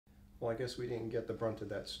Well, I guess we didn't get the brunt of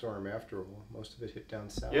that storm after all. Most of it hit down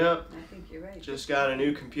south. Yep. I think you're right. Just got a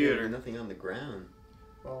new computer. Nothing on the ground.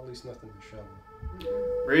 Well, at least nothing to shovel.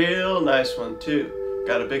 Real nice one, too.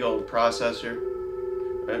 Got a big old processor.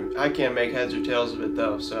 I can't make heads or tails of it,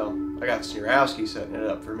 though, so I got Snearowski setting it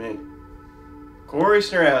up for me. Cory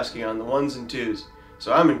Snearowski on the 1s and 2s,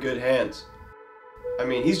 so I'm in good hands. I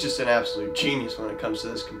mean, he's just an absolute genius when it comes to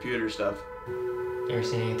this computer stuff. Never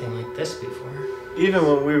seen anything like this before. Even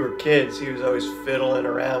when we were kids, he was always fiddling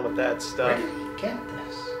around with that stuff. Where did he get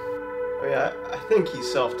this? I mean, I think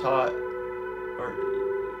he's self-taught. Or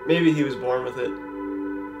maybe he was born with it.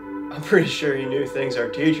 I'm pretty sure he knew things our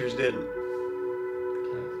teachers didn't.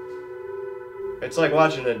 It's like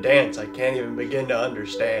watching a dance I can't even begin to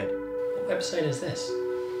understand. What website is this?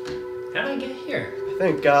 How did I get here? I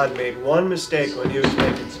think God made one mistake when he was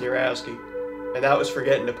making Snearowski, and that was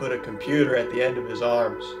forgetting to put a computer at the end of his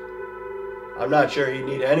arms. I'm not sure he'd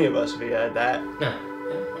need any of us if he had that. No.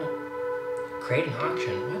 Create an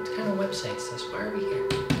auction. What kind of website is this? Why are we here?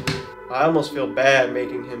 I almost feel bad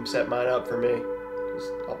making him set mine up for me.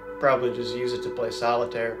 I'll probably just use it to play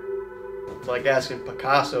solitaire. It's like asking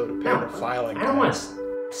Picasso to paint a filing I don't want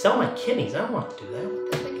cabinet. to sell my kidneys. I don't want to do that.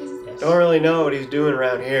 What the heck is this? Don't really know what he's doing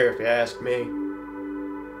around here, if you ask me.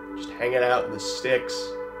 Just hanging out in the sticks.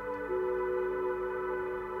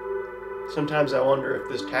 Sometimes I wonder if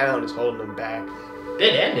this town is holding him back.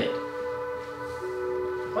 Bid ended.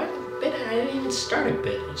 What? Bid? I didn't even start a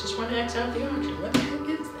bid. I just want to X out the auction. What the heck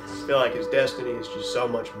is I this? feel like his destiny is just so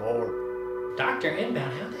much more. Dr.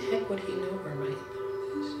 Inbound, how the heck would he know where my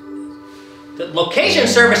inbound is? The location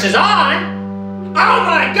service is on! Oh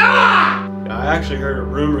my god! I actually heard a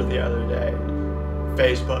rumor the other day.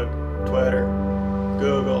 Facebook, Twitter,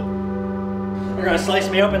 Google. They're gonna slice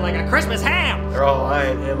me open like a Christmas ham! They're all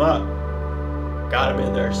eyeing him up. Got him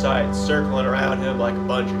in their sights, circling around him like a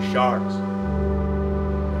bunch of sharks.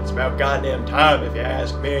 It's about goddamn time, if you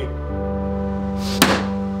ask me.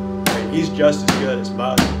 I mean, he's just as good as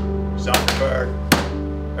Musk, Zuckerberg,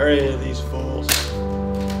 or any of these fools.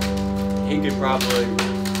 He could probably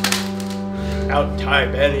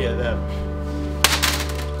out-type any of them.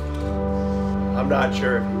 I'm not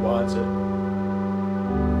sure if he wants it. I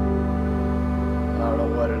don't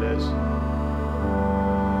know what it is.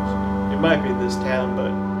 It might be this town,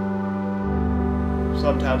 but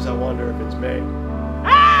sometimes I wonder if it's me.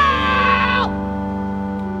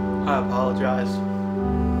 I apologize.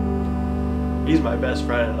 He's my best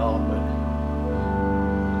friend and all, but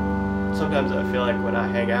sometimes I feel like when I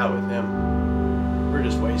hang out with him, we're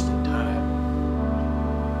just wasting time.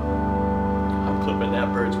 I'm clipping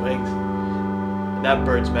that bird's wings, and that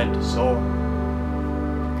bird's meant to soar.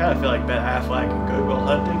 I kind of feel like Ben Affleck in Good Will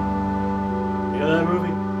Hunting. You know that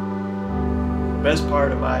movie? The best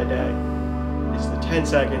part of my day is the 10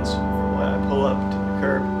 seconds from when I pull up to the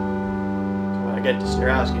curb to when I get to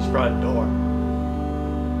Snearowski's front door.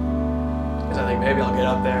 Because I think maybe I'll get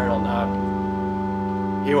up there and I'll knock.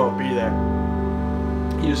 He won't be there.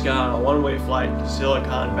 He just got on a one-way flight to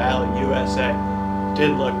Silicon Valley, USA.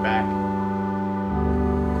 Didn't look back.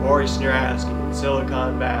 Cory Snearowski in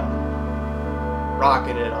Silicon Valley.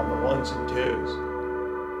 Rocking it on the 1s and 2s.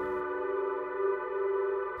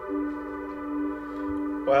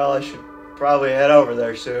 Well, I should probably head over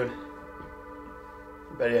there soon.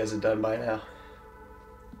 I bet he has it done by now.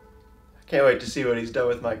 I can't wait to see what he's done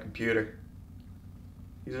with my computer.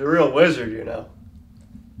 He's a real wizard, you know.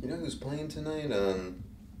 You know who's playing tonight?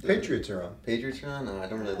 Patriots are on. Patriots are on? I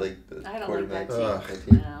don't really like the I don't quarterback. like that Ugh.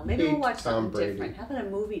 team. No, maybe we'll Hate watch Tom something Brady. different. How about a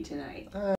movie tonight?